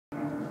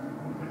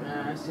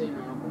I sitting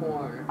on the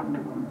corner.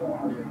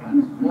 Nigga got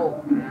to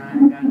smoke, man. I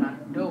ain't got nothing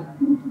to do.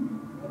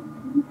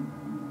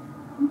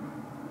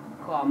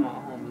 Call my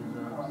homies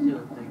up, see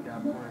what they got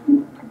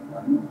planned.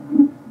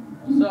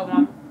 What's up,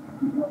 mama?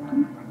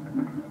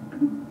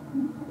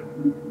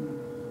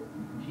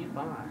 She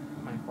fine.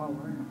 I might follow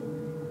her.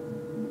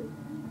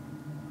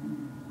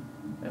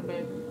 Hey,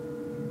 baby.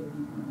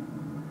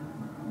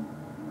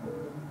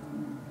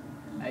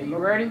 Hey, you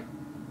ready?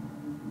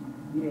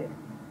 Yeah.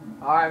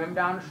 Alright, I'm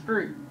down the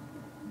street.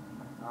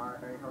 Alright,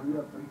 hurry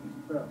up so you can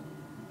stuff.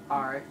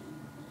 Alright.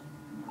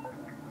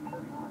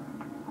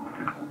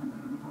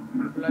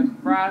 You like some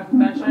fries with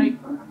that shake?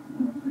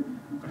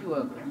 You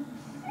ugly.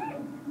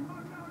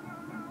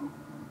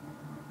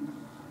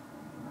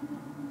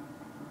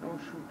 Don't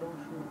shoot, don't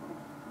shoot.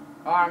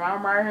 Alright, man,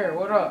 I'm right here.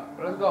 What up?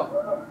 Let's go.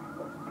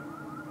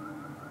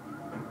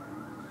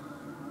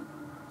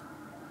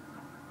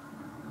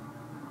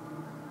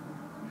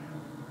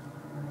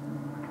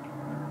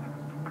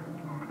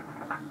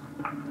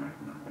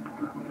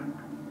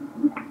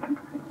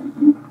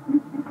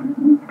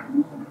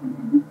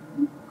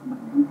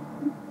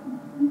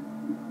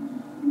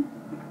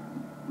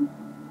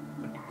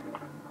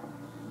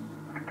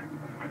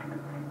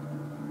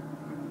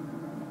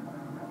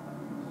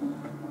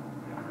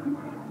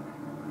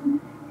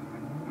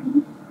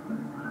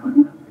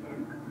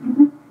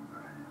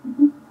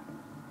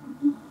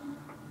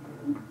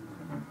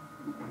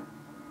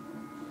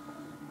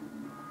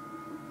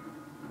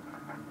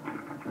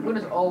 Where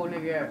this old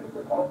nigga at?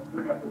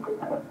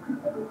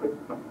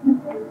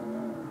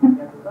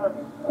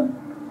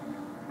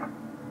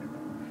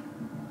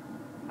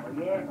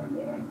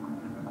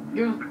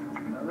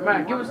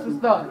 Give us the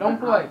stuff. Don't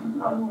play.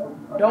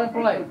 Don't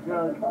play.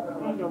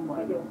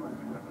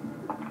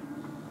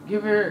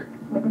 Give it here.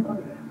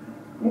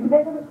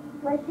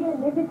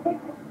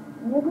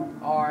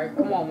 Alright,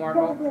 come on,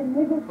 Marco.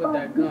 Put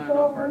that gun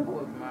up right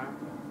quick, man.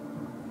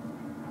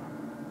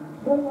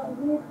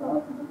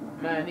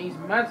 Man, these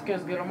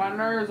Mexicans get on my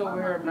nerves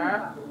over here,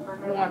 man.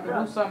 You want to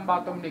do something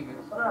about them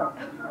niggas.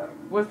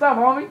 What's up,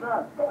 homie?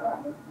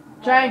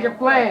 Change your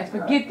plans.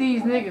 Forget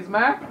these niggas,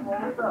 man.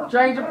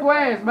 Change your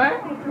plans,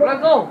 man.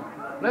 Let's go.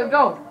 Let's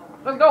go.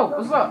 Let's go.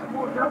 What's up?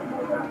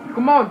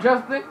 Come on,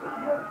 Justin.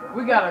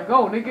 We gotta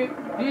go, nigga.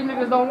 These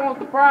niggas don't want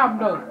the problem,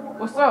 though.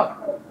 What's up?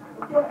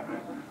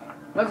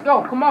 Let's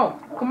go. Come on.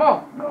 Come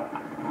on.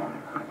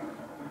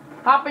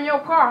 Hop in your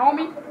car,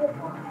 homie.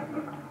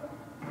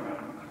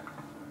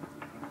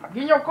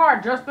 Get in your car,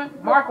 Justin.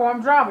 Marco,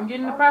 I'm driving. Get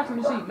in the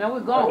passenger seat, man.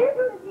 We're going.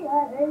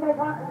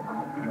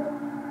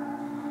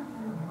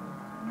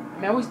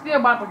 Man, we still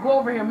about to go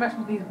over here and mess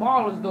with these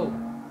ballers, though.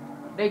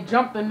 They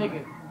jumped the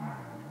nigga.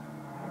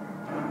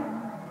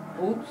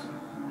 Oops.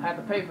 Had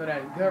to pay for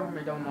that. The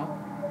government don't know.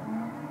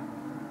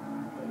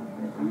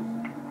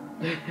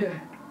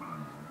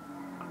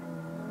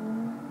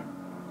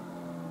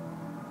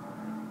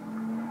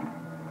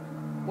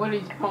 Where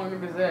these punk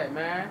niggas at,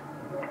 man?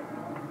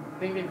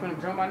 Think they finna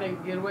jump my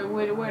nigga, get away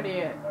with it? Where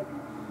they at?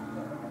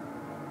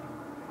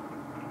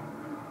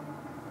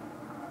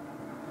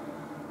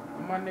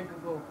 Where my nigga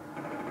go?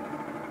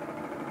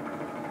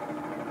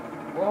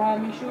 Where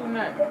homie shooting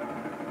at?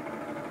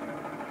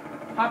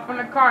 Hop in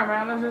the car,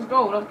 man. Let's just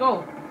go. Let's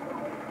go.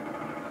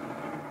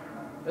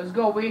 Let's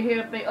go. We hit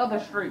up the other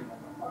street.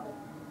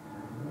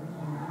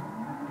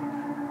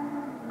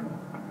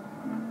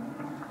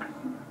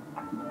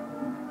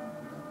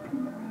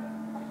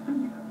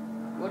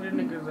 Where the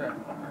niggas at?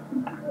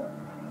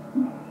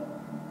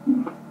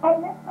 Hey,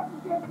 let's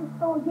fucking get this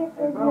store and get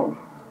this. Bro,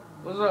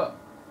 What's up?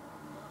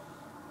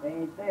 they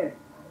ain't there.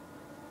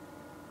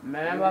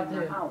 Man, I'm about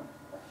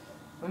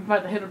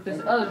to hit up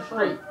this other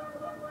street.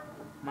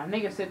 My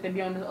nigga said they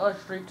be on this other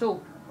street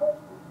too.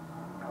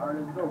 Alright,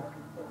 let's go.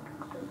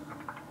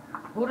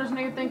 Who this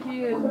nigga think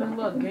he is in this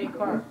little gay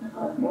car?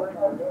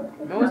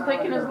 Man, what's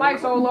taking his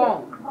life so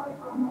long?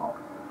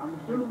 I'm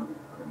shooting.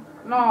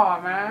 Nah,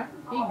 man.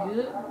 He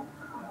good.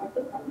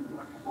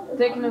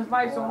 Taking his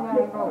life so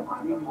long, bro.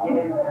 Niggas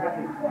get in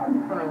traffic.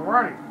 Finna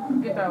run it.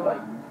 Get that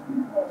light.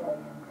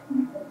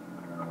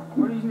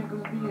 Where these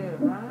niggas be at,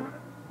 man?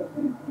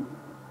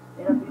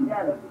 They don't be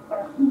together.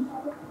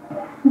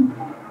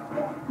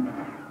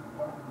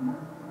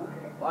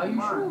 Why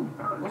you shooting?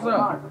 What's up?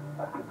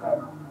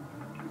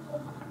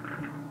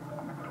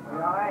 You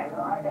alright?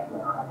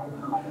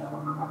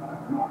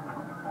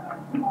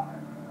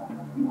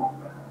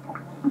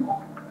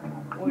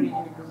 Where these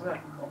niggas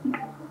at?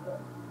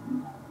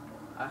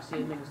 I see a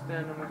nigga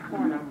standing on the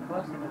corner. I'm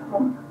busting him.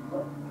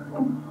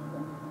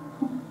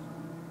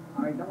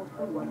 Alright, don't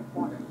shoot on the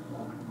corner.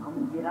 I'm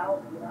gonna get out,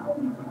 and I'm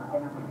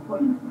gonna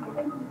push.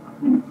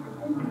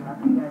 I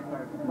think I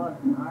start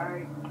busting,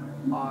 alright?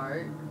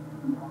 Alright.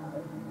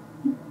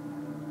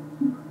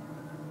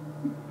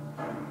 I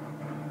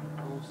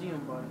don't see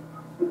him, buddy.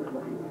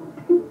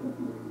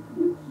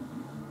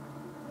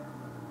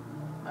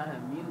 I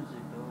have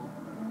music, though.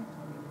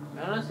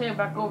 Now let's head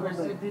back over and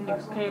see if these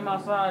niggas came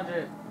outside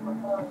yet.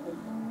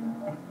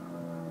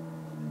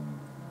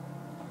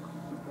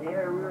 They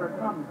heard we were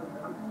coming.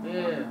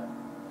 Yeah.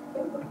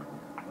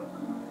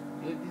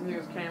 If these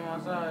niggas came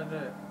outside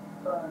that.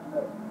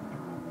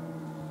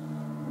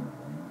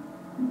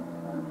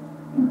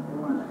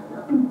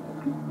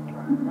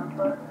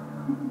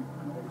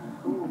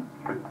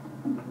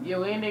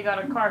 Yo, and they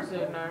got a car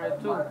sitting out here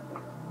too.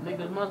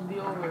 Niggas must be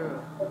over here.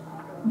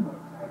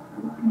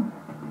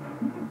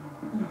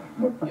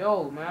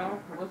 Yo, man,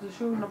 what's the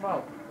shooting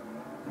about?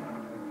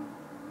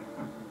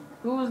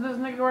 Who is this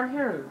nigga right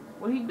here?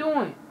 What he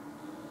doing?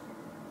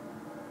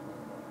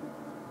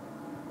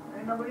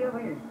 Ain't nobody over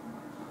here.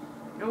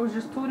 It was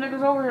just 2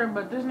 niggas over here,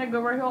 but this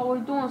nigga right here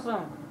always doing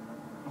something.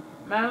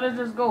 Man, let's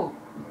just go.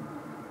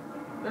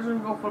 Let's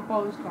just go for the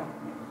police car.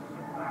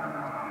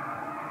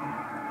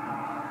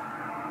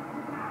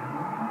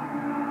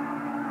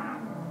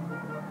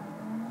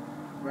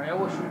 Right,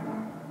 what you?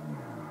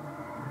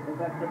 Go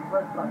back to the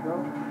first spot, bro.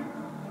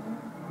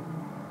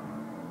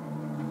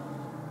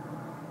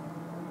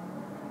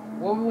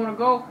 Where we wanna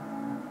go?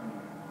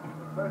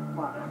 First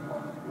spot.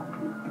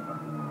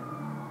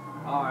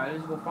 Alright,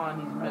 let's go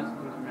find these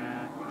Mexicans,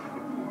 man.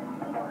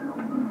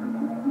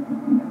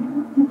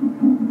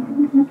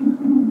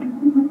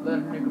 Let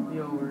a nigga be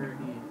over here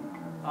then.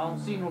 I don't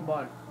see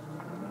nobody.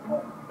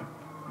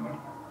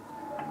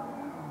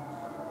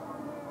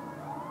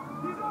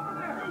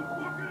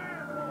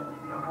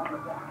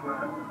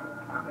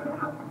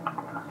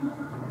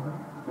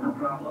 No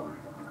problem.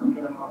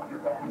 Get him off your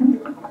back.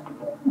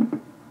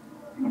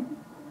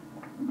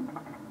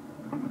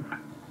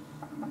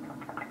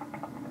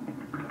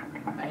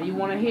 Hey, you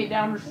wanna hit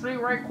down the street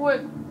right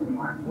quick?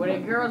 Where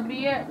the girls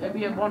be at? There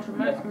be a bunch of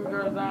Mexican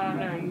girls down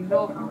there. You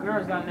know some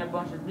girls down there, a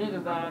bunch of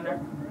niggas down there.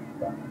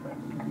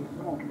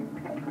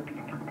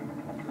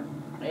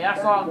 Hey, I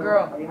saw a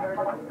girl.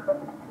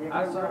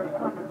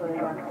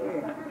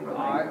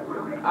 Alright.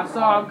 I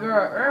saw a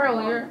girl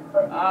earlier.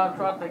 I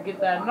tried to get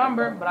that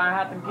number, but I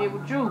had to get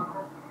with you.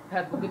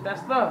 Had to get that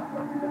stuff.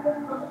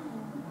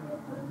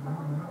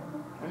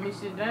 Let me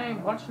see,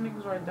 dang, bunch of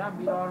niggas right there. I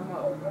beat all them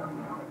up.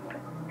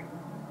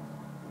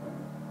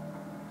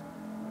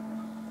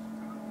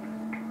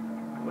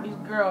 Where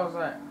these girls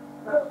at?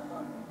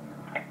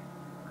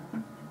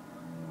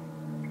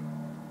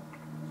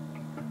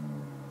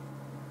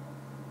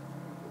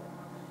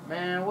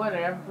 Man,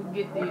 whatever.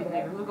 Forget these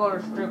niggas. Let's go to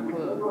the strip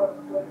club.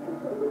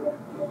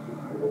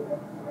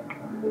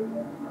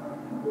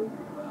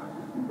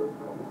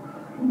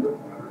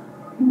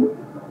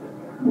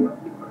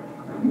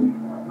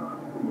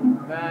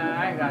 Man,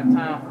 I ain't got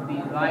time for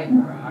these lights,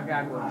 bro. I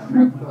gotta go to the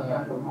strip club.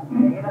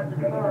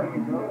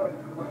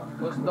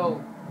 What's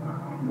dope?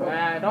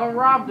 Man, don't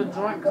rob the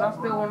joint, cause I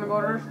still want to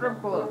go to the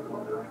strip club.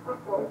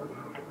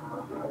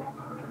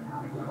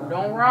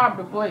 Don't rob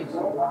the place.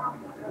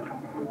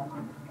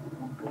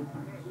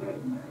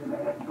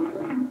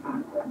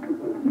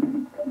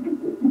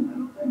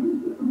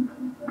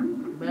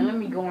 Man, let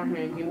me go in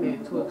here and give me a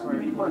Twix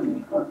right here.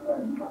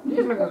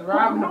 These niggas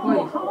robbing the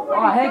place.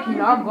 Oh, heck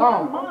no, I'm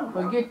gone.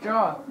 Forget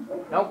y'all.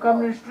 Don't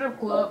come to the strip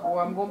club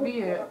or I'm gonna be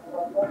here.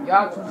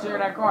 Y'all two share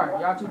that car.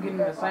 Y'all two getting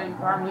in the same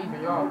car. I'm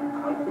leaving y'all.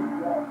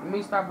 Let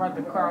me stop at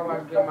the car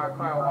wash, get my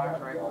car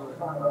washed right quick.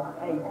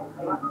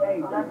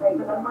 Hey, let's take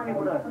the money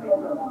with us.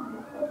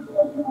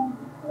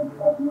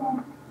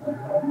 I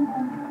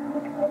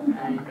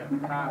ain't got the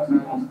cops on me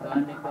still. I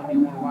think they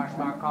want to wash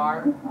my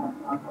car to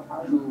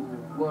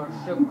go to the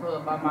strip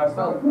club by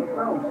myself.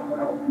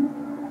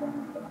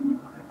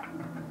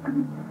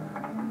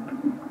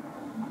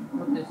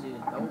 What this is?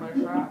 Donut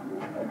shop?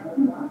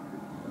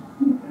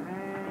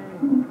 Dang,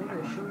 nigga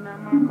shooting at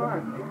my car.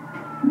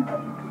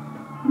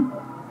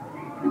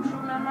 Who's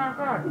shooting at my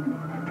car?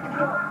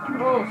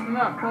 Oh,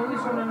 snap.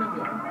 Police on the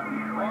nigga.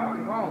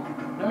 Wrong.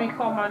 Let me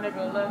call my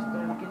nigga Lester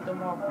and get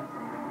them off.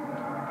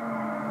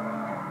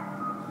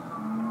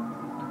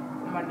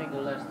 My nigga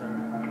Lester.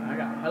 I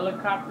got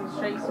helicopters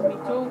chasing me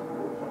too.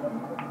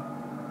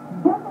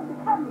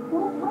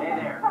 Hey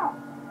there.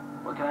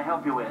 What can I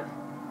help you with?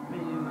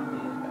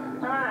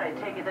 I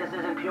take it this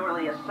isn't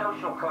purely a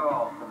social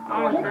call.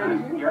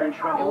 You're in It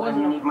trouble and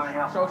you need my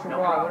help. social No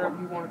call, problem.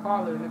 whatever you want to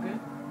call it, nigga.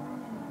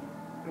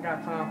 I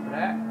got time for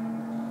that.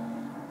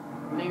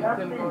 Nigga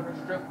couldn't go to the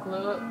strip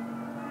club.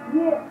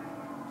 Yeah.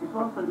 You're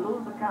supposed to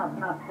lose the cops,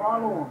 not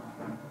follow them.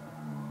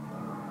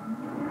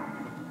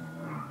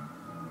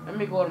 Let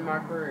me go to my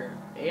crib.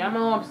 Hey, I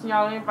know I'm seeing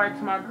y'all invite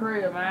to my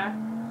crib,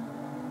 man.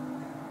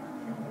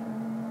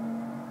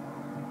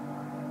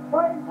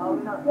 Oh,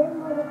 we not.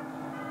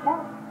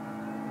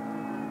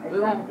 We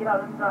won't Get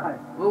out inside.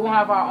 We won't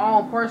have our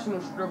own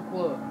personal strip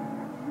club.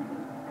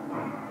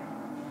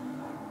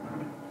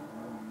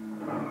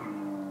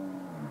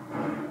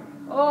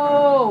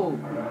 Oh,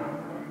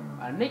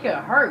 a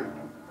nigga hurt.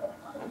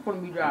 I'm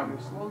gonna be driving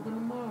slow to the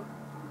mug.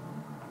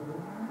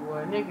 Boy,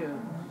 a nigga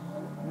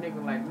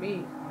like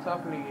me,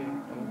 tough nigga,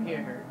 don't get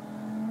hurt.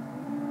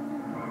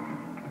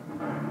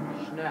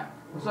 Snap.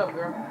 What's up,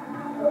 girl?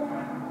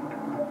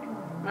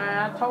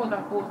 Man, I told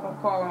that fool if I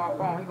call on my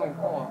phone, he gonna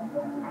call.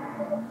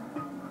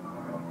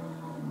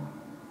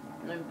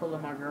 Let me pull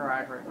up my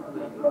garage right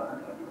quick.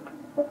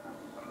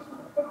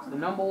 the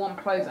 #1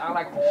 place I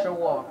like to show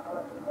off.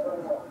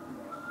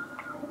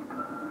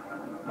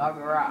 My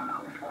garage.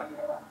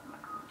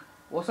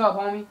 What's up,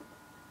 homie?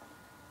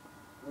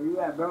 Where you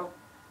at, bro?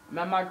 I'm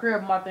at my crib.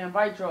 I'm about to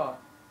invite y'all.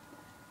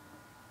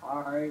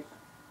 Alright.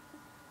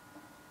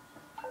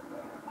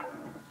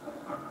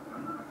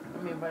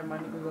 Let me invite my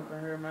niggas up in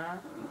here, man.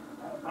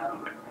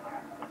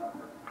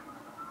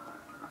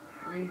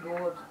 We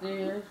go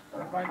upstairs,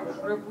 invite the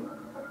stripper,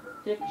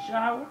 take a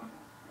shower,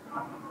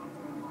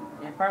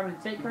 and probably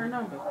take her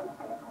number.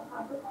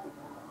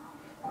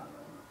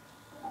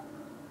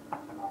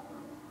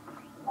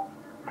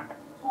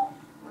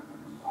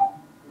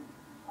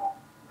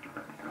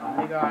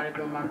 Nigga already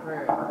been in my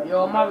crib.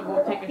 Yo, I'm about to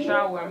go take a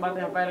shower. I'm about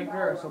to invite a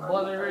girl, so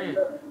buzz her in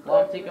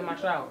while I'm taking my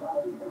shower.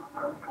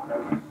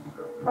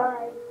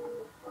 Alright.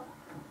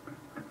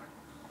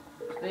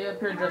 Stay up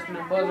here, Justin,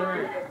 and buzz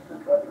her in.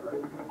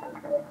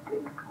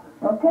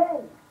 Okay.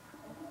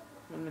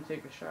 Let me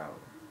take a shower.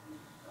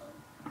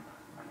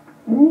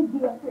 You need to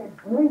get up there and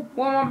drink.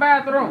 Where's my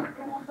bathroom?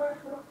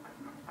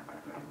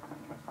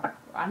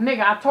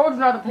 Nigga, I told you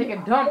not to take a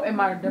dump in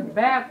the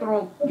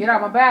bathroom. Get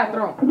out of my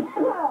bathroom.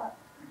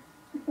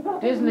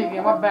 This nigga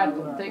in my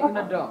bathroom taking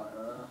a dump.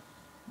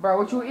 Bro,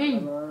 what you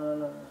eating?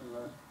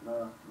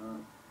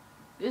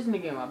 This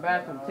nigga in my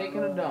bathroom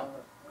taking a dump.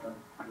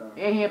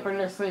 And he up in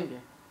there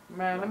singing.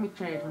 Man, let me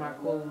change my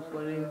clothes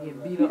so they don't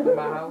get beat up in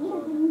my house.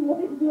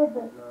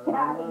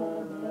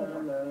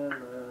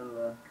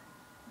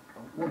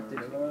 Whoop this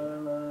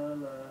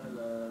nigga.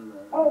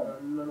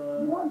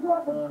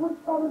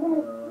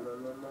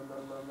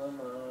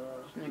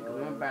 This nigga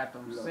in my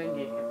bathroom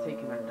singing and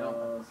taking a dump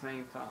at the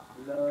same time.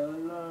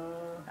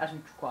 That's what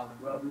you call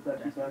it, bro.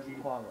 That's what you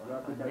call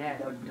it. A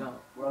nasty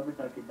dump. What does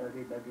the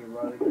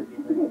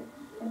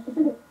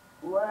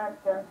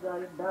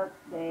duck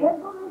say?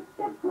 Let's go to the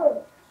strip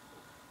club.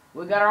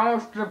 We got our own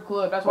strip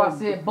club. That's why I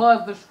said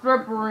buzz the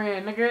stripper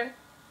in, nigga.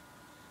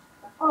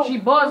 Oh, She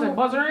buzzing.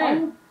 Buzz her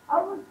in.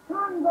 I was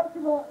trying to go to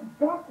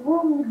the back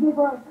room to give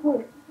her a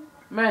twist.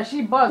 Man,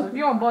 she buzzing. If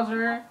you don't buzz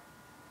her in.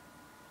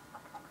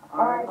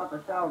 Alright, about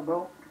to shower,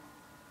 bro.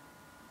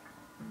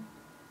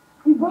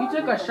 You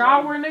took a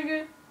shower,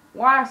 nigga?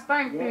 Why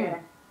stink then? Yeah.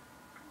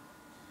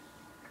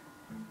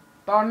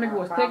 Thought a nigga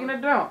was taking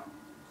a dump.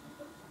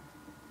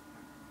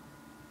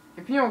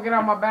 If you don't get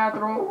out of my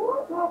bathroom,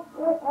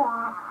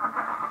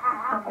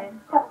 Okay,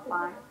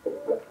 fine.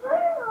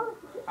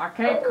 I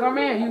can't come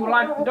in. You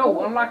lock the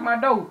door. Unlock my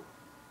door.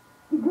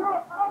 The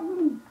girl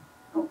ugly.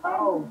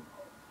 Oh,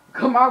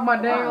 Come out my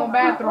damn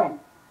bathroom.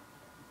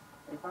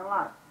 it's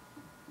unlocked.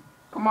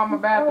 Come out my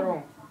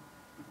bathroom.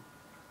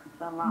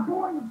 It's unlocked.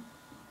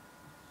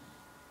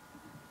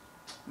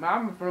 Man,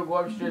 I'm finna go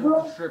upstairs with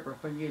the stripper.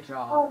 Forget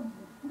y'all.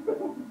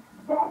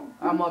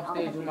 I'm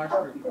upstairs with my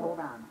stripper. Hold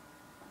on.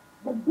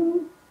 The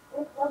beef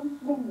is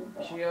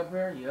upstairs. She up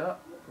here?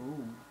 Yup.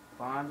 Ooh,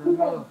 fine as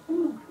well.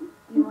 You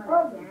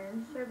want to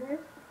dance, sugar?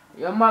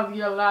 Your mother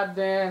get a lot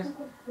dance.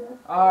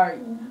 Alright.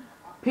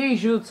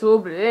 Peace, YouTube.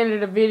 At the end of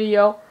the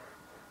video,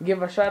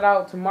 give a shout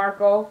out to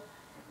Marco,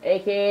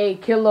 aka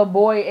Killer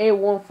Boy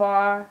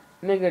 815,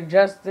 nigga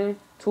Justin,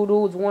 2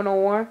 Dudes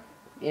 101,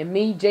 and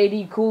me,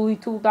 JD Cooley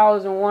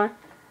 2001.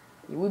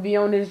 We be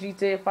on this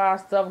GTA 5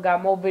 stuff.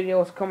 Got more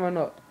videos coming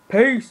up.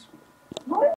 Peace.